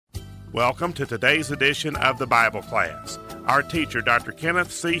Welcome to today's edition of the Bible class. Our teacher, Dr. Kenneth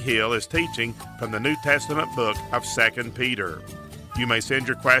C. Hill, is teaching from the New Testament book of 2 Peter. You may send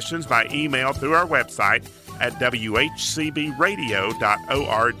your questions by email through our website at whcbradio.org.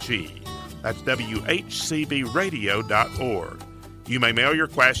 That's whcbradio.org. You may mail your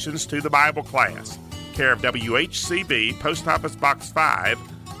questions to the Bible class, care of WHCB, Post Office Box 5,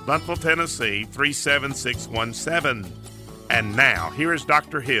 Buntville, Tennessee 37617. And now, here is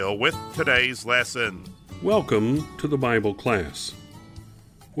Dr. Hill with today's lesson. Welcome to the Bible class.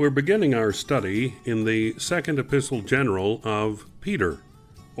 We're beginning our study in the second epistle general of Peter,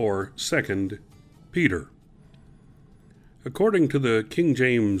 or 2 Peter. According to the King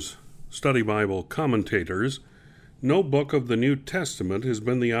James Study Bible commentators, no book of the New Testament has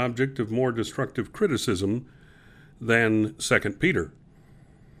been the object of more destructive criticism than 2 Peter.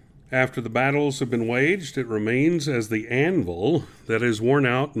 After the battles have been waged, it remains as the anvil that has worn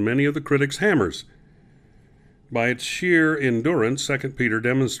out many of the critics' hammers. By its sheer endurance, 2 Peter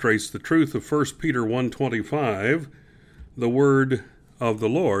demonstrates the truth of 1 Peter 1:25, the word of the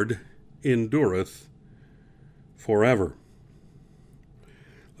Lord endureth forever.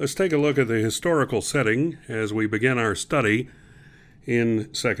 Let's take a look at the historical setting as we begin our study in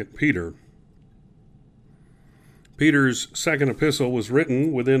 2 Peter. Peter's second epistle was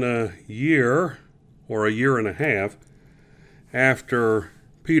written within a year or a year and a half after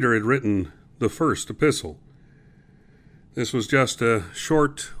Peter had written the first epistle. This was just a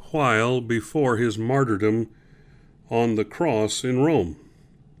short while before his martyrdom on the cross in Rome.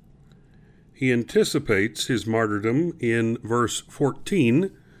 He anticipates his martyrdom in verse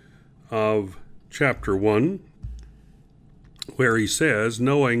 14 of chapter 1, where he says,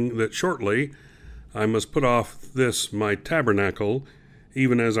 "Knowing that shortly I must put off this my tabernacle,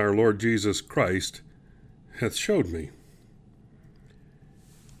 even as our Lord Jesus Christ hath showed me."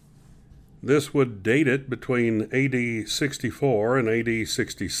 This would date it between AD 64 and AD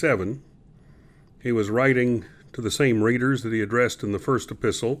 67. He was writing to the same readers that he addressed in the first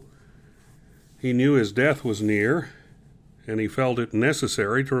epistle. He knew his death was near, and he felt it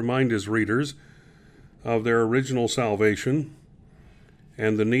necessary to remind his readers of their original salvation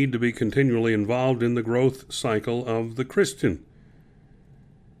and the need to be continually involved in the growth cycle of the Christian.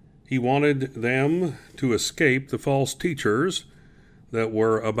 He wanted them to escape the false teachers that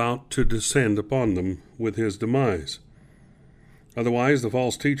were about to descend upon them with his demise. Otherwise, the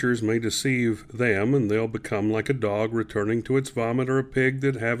false teachers may deceive them, and they'll become like a dog returning to its vomit, or a pig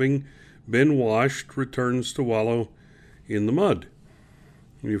that, having been washed, returns to wallow in the mud.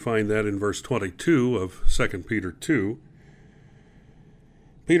 You find that in verse 22 of 2 Peter 2.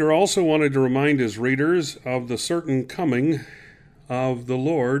 Peter also wanted to remind his readers of the certain coming of the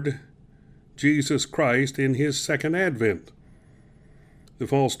Lord Jesus Christ in his second advent. The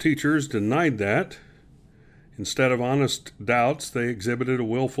false teachers denied that. Instead of honest doubts, they exhibited a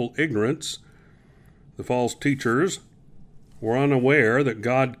willful ignorance. The false teachers were unaware that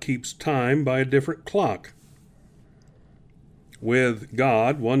God keeps time by a different clock. With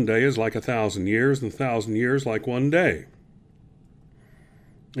God, 1 day is like 1,000 years, and 1,000 years like 1 day.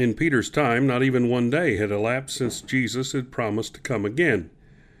 In Peter's time, not even 1 day had elapsed since Jesus had promised to come again.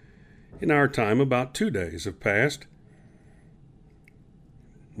 In our time, about 2 days have passed.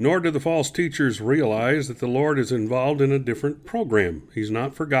 Nor do the false teachers realize that the Lord is involved in a different program. He's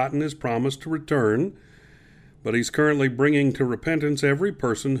not forgotten his promise to return, but he's currently bringing to repentance every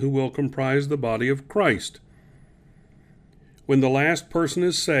person who will comprise the body of Christ. When the last person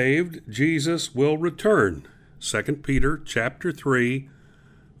is saved, Jesus will return. 2 Peter chapter 3,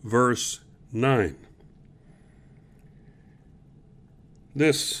 verse 9.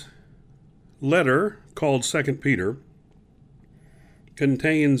 This letter, called 2 Peter,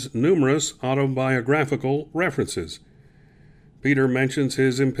 contains numerous autobiographical references. Peter mentions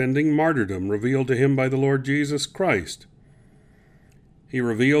his impending martyrdom revealed to him by the Lord Jesus Christ. He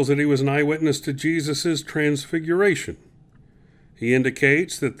reveals that he was an eyewitness to Jesus' transfiguration. He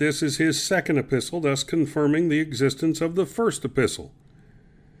indicates that this is his second epistle, thus confirming the existence of the first epistle.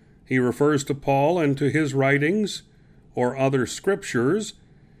 He refers to Paul and to his writings or other scriptures.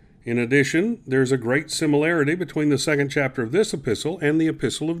 In addition, there's a great similarity between the second chapter of this epistle and the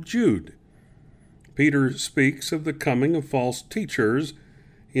epistle of Jude. Peter speaks of the coming of false teachers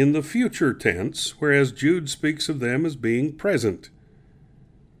in the future tense, whereas Jude speaks of them as being present.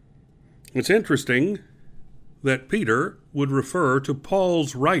 It's interesting that Peter would refer to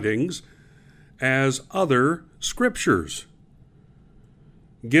Paul's writings as other scriptures,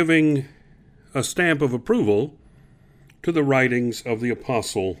 giving a stamp of approval to the writings of the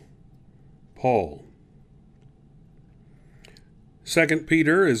Apostle Paul. 2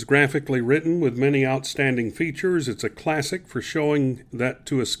 Peter is graphically written with many outstanding features. It's a classic for showing that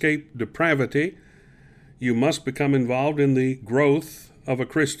to escape depravity, you must become involved in the growth of a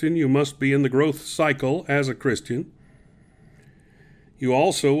Christian. You must be in the growth cycle as a Christian. You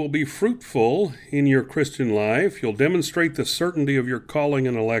also will be fruitful in your Christian life. You'll demonstrate the certainty of your calling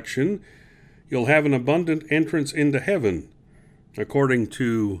and election. You'll have an abundant entrance into heaven, according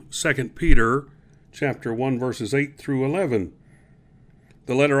to 2 Peter chapter 1, verses 8 through 11.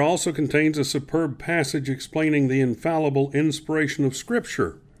 The letter also contains a superb passage explaining the infallible inspiration of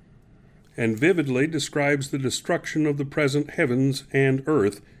Scripture and vividly describes the destruction of the present heavens and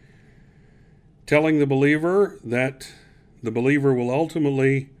earth, telling the believer that the believer will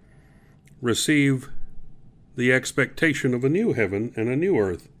ultimately receive the expectation of a new heaven and a new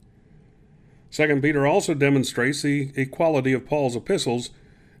earth. 2 Peter also demonstrates the equality of Paul's epistles,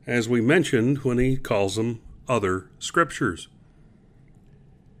 as we mentioned when he calls them other scriptures.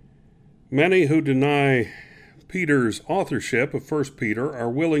 Many who deny Peter's authorship of 1 Peter are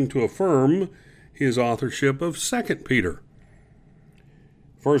willing to affirm his authorship of 2 Peter.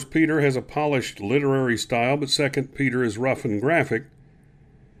 1 Peter has a polished literary style, but 2 Peter is rough and graphic.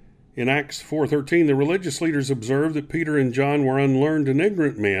 In Acts 4:13, the religious leaders observed that Peter and John were unlearned and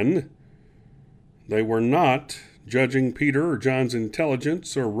ignorant men. They were not judging Peter or John's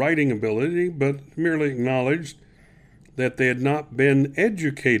intelligence or writing ability, but merely acknowledged that they had not been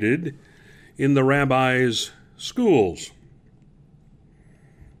educated in the rabbis' schools.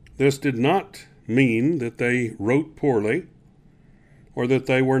 This did not mean that they wrote poorly or that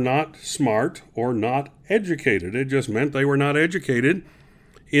they were not smart or not educated. It just meant they were not educated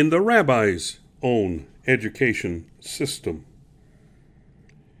in the rabbis' own education system.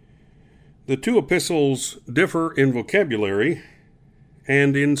 The two epistles differ in vocabulary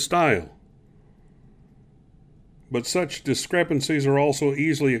and in style, but such discrepancies are also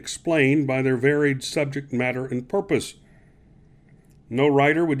easily explained by their varied subject matter and purpose. No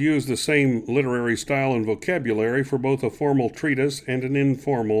writer would use the same literary style and vocabulary for both a formal treatise and an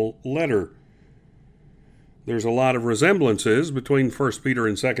informal letter. There's a lot of resemblances between 1 Peter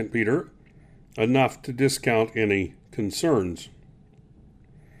and 2 Peter, enough to discount any concerns.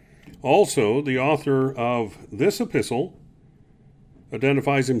 Also, the author of this epistle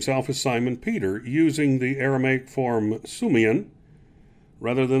identifies himself as Simon Peter, using the Aramaic form Sumion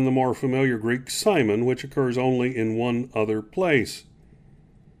rather than the more familiar Greek Simon, which occurs only in one other place.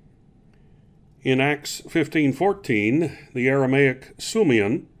 In Acts 15:14, the Aramaic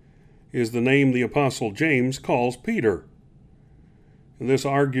Sumion is the name the Apostle James calls Peter. And this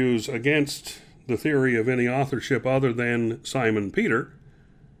argues against the theory of any authorship other than Simon Peter,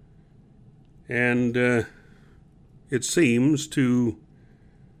 and it seems to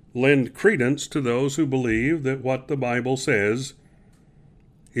lend credence to those who believe that what the Bible says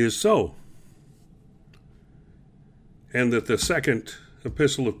is so, and that the second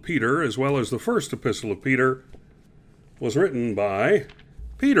epistle of Peter, as well as the first epistle of Peter, was written by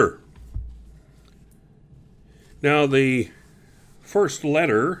Peter. Now, the first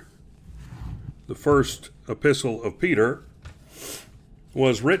letter, the first epistle of Peter,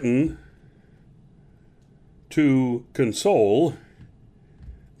 was written to console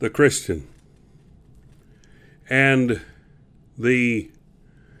the Christian. And the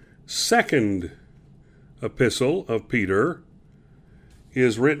second epistle of Peter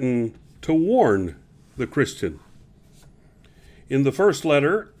is written to warn the Christian. In the first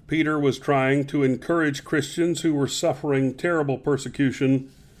letter, Peter was trying to encourage Christians who were suffering terrible persecution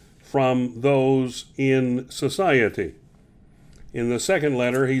from those in society. In the second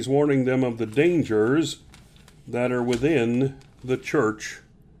letter, he's warning them of the dangers that are within the church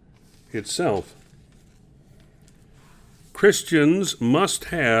itself. Christians must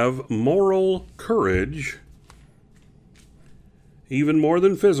have moral courage, even more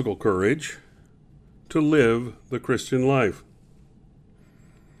than physical courage, to live the Christian life.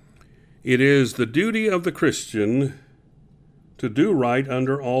 It is the duty of the Christian to do right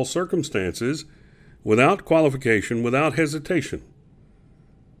under all circumstances, without qualification, without hesitation.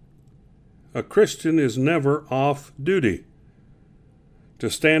 A Christian is never off duty. To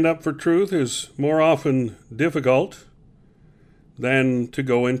stand up for truth is more often difficult than to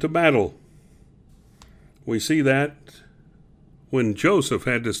go into battle. We see that when Joseph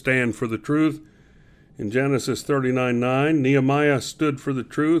had to stand for the truth in Genesis 39:9, Nehemiah stood for the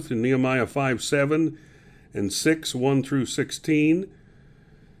truth in Nehemiah 5:7 and 6:1 through 16.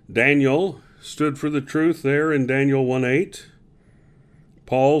 Daniel stood for the truth there in Daniel 1:8.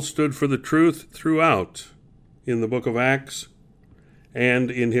 Paul stood for the truth throughout in the book of Acts and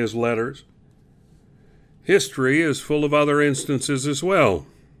in his letters. History is full of other instances as well.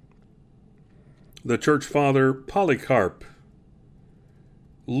 The church father Polycarp,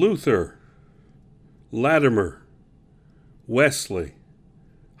 Luther, Latimer, Wesley,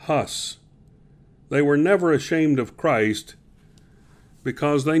 Huss, they were never ashamed of Christ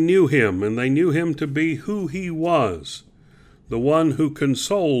because they knew him, and they knew him to be who he was, the one who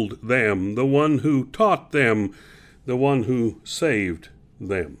consoled them, the one who taught them, the one who saved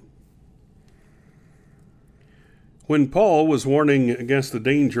them. When Paul was warning against the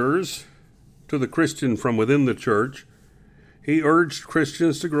dangers to the Christian from within the church, he urged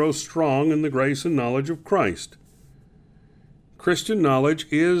Christians to grow strong in the grace and knowledge of Christ. Christian knowledge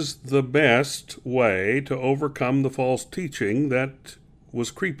is the best way to overcome the false teaching that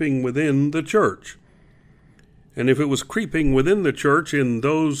was creeping within the church. And if it was creeping within the church in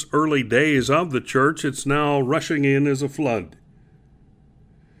those early days of the church, it's now rushing in as a flood.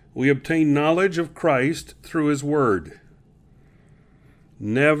 We obtain knowledge of Christ through his word.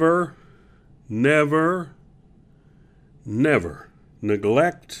 Never, never, never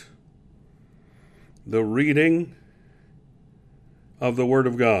neglect the reading of the Word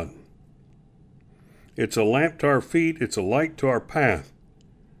of God. It's a lamp to our feet, it's a light to our path.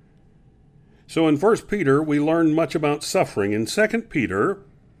 So in 1 Peter, we learn much about suffering. In 2 Peter,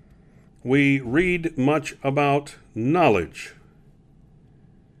 we read much about knowledge.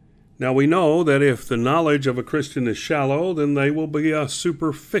 Now we know that if the knowledge of a Christian is shallow, then they will be a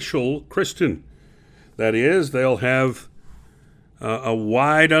superficial Christian. That is, they'll have a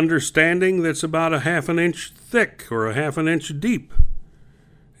wide understanding that's about a half an inch thick or a half an inch deep.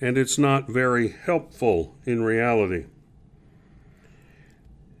 And it's not very helpful in reality.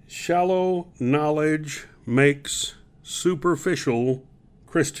 Shallow knowledge makes superficial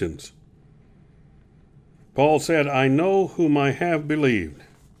Christians. Paul said, I know whom I have believed.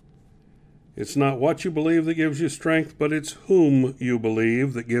 It's not what you believe that gives you strength, but it's whom you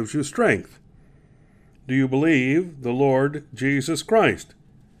believe that gives you strength. Do you believe the Lord Jesus Christ?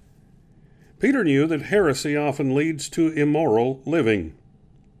 Peter knew that heresy often leads to immoral living.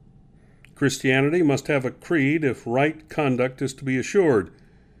 Christianity must have a creed if right conduct is to be assured.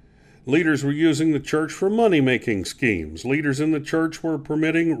 Leaders were using the church for money-making schemes. Leaders in the church were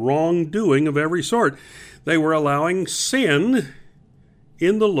permitting wrongdoing of every sort. They were allowing sin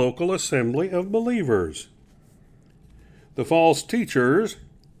in the local assembly of believers. The false teachers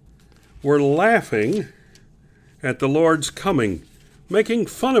were laughing at the Lord's coming, making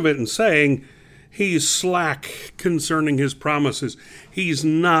fun of it and saying, he's slack concerning his promises. He's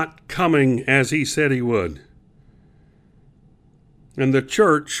not coming as he said he would. And the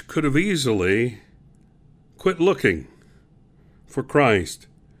church could have easily quit looking for Christ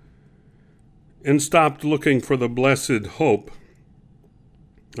and stopped looking for the blessed hope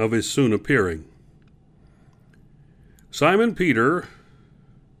of his soon appearing. Simon Peter,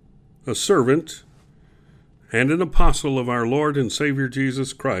 a servant and an apostle of our Lord and Savior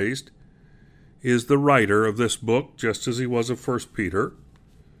Jesus Christ, is the writer of this book, just as he was of 1 Peter.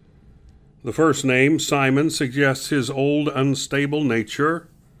 The first name, Simon, suggests his old, unstable nature.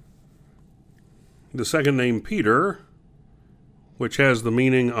 The second name, Peter, which has the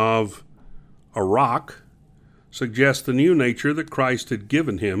meaning of a rock, suggests the new nature that Christ had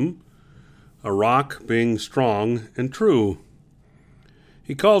given him, a rock being strong and true.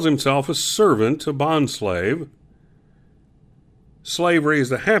 He calls himself a servant, a bondslave. Slavery is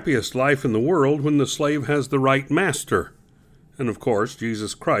the happiest life in the world when the slave has the right master. And of course,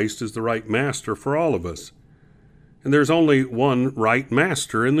 Jesus Christ is the right master for all of us. And there's only one right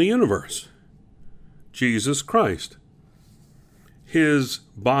master in the universe, Jesus Christ. His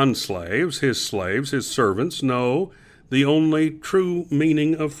bondslaves, his slaves, his servants know the only true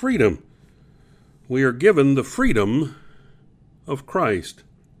meaning of freedom. We are given the freedom of Christ.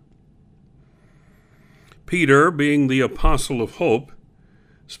 Peter, being the apostle of hope,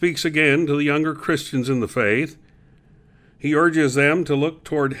 speaks again to the younger Christians in the faith. He urges them to look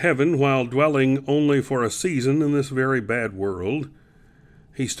toward heaven while dwelling only for a season in this very bad world.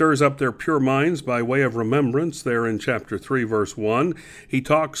 He stirs up their pure minds by way of remembrance there in chapter 3, verse 1. He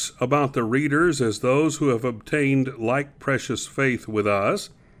talks about the readers as those who have obtained like precious faith with us.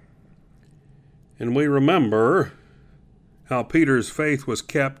 And we remember how Peter's faith was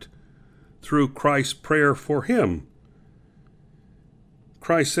kept through Christ's prayer for him.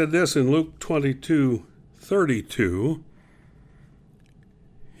 Christ said this in Luke 22:32.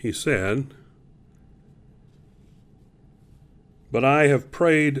 He said, "But I have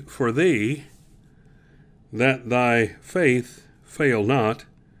prayed for thee, that thy faith fail not,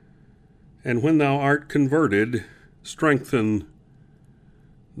 and when thou art converted, strengthen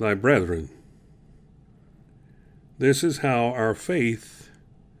thy brethren." this is how our faith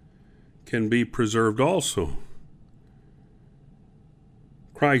can be preserved also.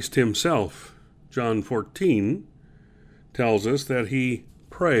 Christ himself, John 14, tells us that he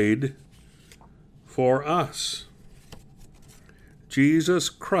prayed for us. Jesus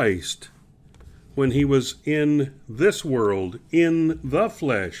Christ, when he was in this world, in the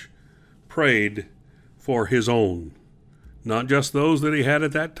flesh, prayed for his own. Not just those that he had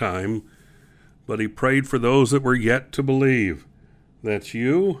at that time, but he prayed for those that were yet to believe. That's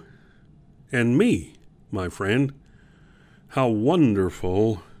you and me, my friend. How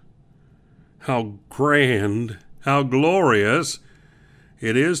wonderful, how grand, how glorious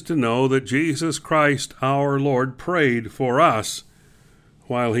it is to know that Jesus Christ our Lord prayed for us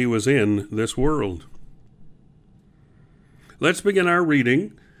while he was in this world. Let's begin our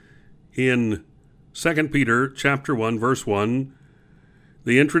reading in 2 Peter chapter 1, verse 1.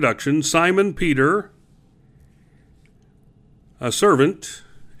 The introduction, Simon Peter, a servant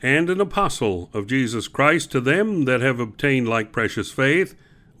and an apostle of Jesus Christ, to them that have obtained like precious faith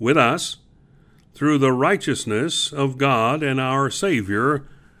with us, through the righteousness of God and our Savior,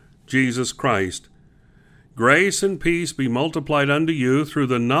 Jesus Christ. Grace and peace be multiplied unto you through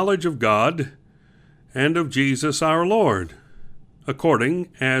the knowledge of God and of Jesus our Lord, according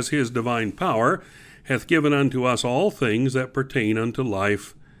as his divine power hath given unto us all things that pertain unto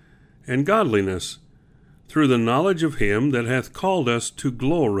life and godliness, through the knowledge of him that hath called us to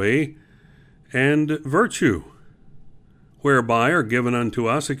glory and virtue, whereby are given unto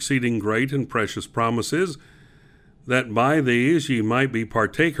us exceeding great and precious promises, that by these ye might be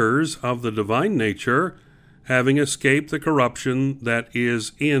partakers of the divine nature, having escaped the corruption that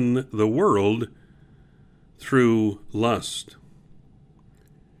is in the world through lust.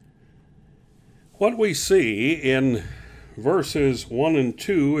 What we see in verses 1 and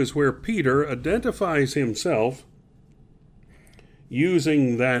 2 is where Peter identifies himself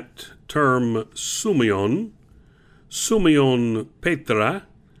using that term sumion Petra.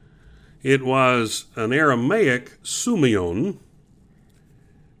 It was an Aramaic sumion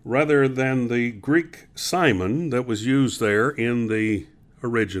rather than the Greek Simon that was used there in the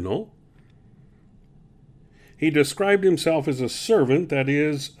original. He described himself as a servant, that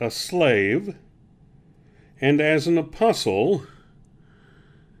is, a slave, and as an apostle,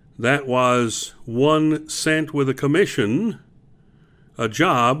 that was one sent with a commission, a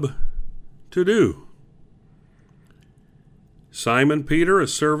job to do. Simon Peter, a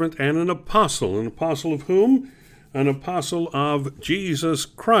servant and an apostle of whom? An apostle of Jesus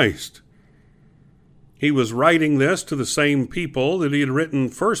Christ. He was writing this to the same people that he had written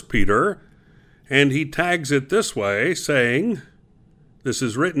 1 Peter, and he tags it this way, saying, this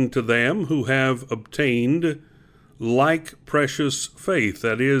is written to them who have obtained like precious faith.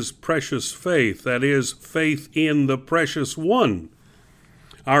 That is precious faith. That is faith in the precious one.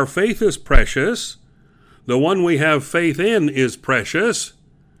 Our faith is precious. The one we have faith in is precious.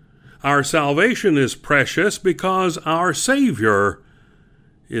 Our salvation is precious because our Savior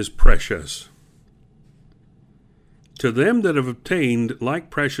is precious. To them that have obtained like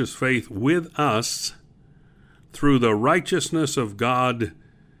precious faith with us, through the righteousness of God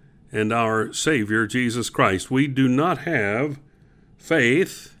and our Savior, Jesus Christ. We do not have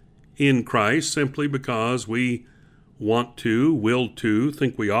faith in Christ simply because we want to, will to,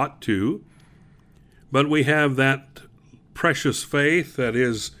 think we ought to, but we have that precious faith that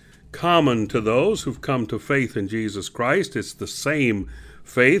is common to those who've come to faith in Jesus Christ. It's the same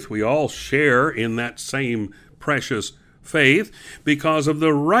faith. We all share in that same precious faith because of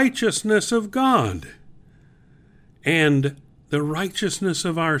the righteousness of God and the righteousness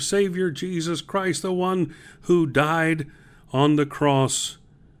of our Savior, Jesus Christ, the one who died on the cross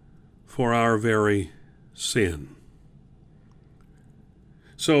for our very sin.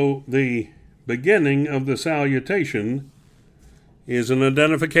 So the beginning of the salutation is an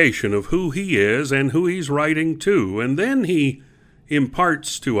identification of who he is and who he's writing to, and then he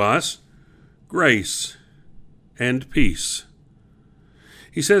imparts to us grace and peace.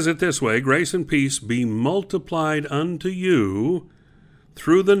 He says it this way, grace and peace be multiplied unto you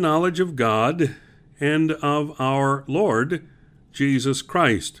through the knowledge of God and of our Lord Jesus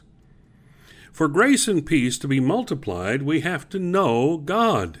Christ. For grace and peace to be multiplied, we have to know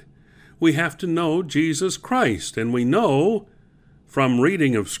God. We have to know Jesus Christ. And we know from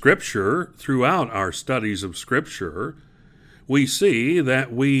reading of Scripture, throughout our studies of Scripture, we see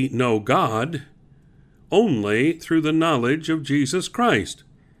that we know God only through the knowledge of Jesus Christ.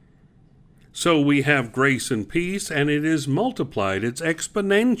 So we have grace and peace, and it is multiplied. It's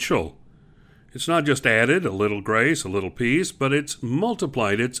exponential. It's not just added, a little grace, a little peace, but it's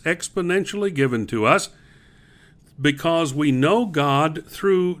multiplied. It's exponentially given to us because we know God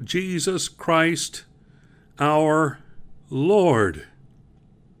through Jesus Christ our Lord.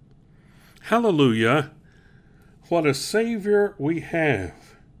 Hallelujah! What a Savior we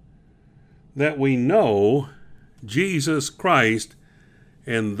have, that we know Jesus Christ,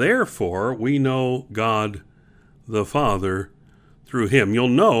 and therefore we know God the Father through him. You'll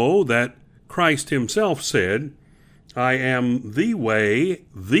know that Christ himself said, I am the way,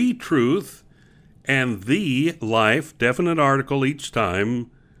 the truth, and the life, definite article each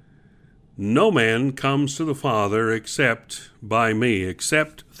time. No man comes to the Father except by me,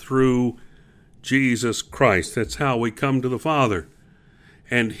 except through Jesus Christ. That's how we come to the Father.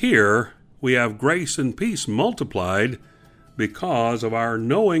 And here we have grace and peace multiplied because of our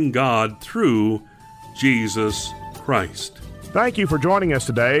knowing God through Jesus Christ. Thank you for joining us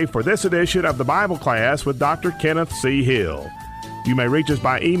today for this edition of the Bible Class with Dr. Kenneth C. Hill. You may reach us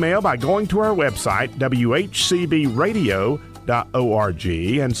by email by going to our website,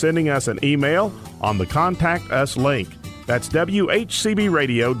 whcbradio.org, and sending us an email on the Contact Us link. That's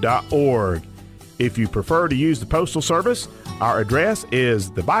whcbradio.org. If you prefer to use the postal service, our address is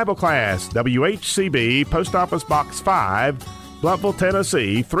the Bible Class, WHCB, Post Office Box 5, Blountville,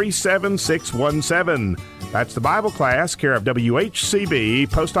 Tennessee, 37617. That's the Bible Class, care of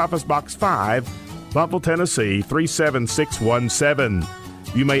WHCB, Post Office Box 5, Blountville, Tennessee, 37617.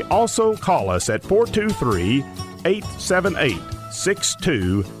 You may also call us at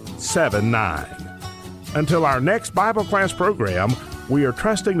 423-878-6279. Until our next Bible Class program, we are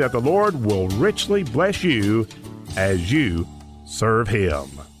trusting that the Lord will richly bless you as you serve Him.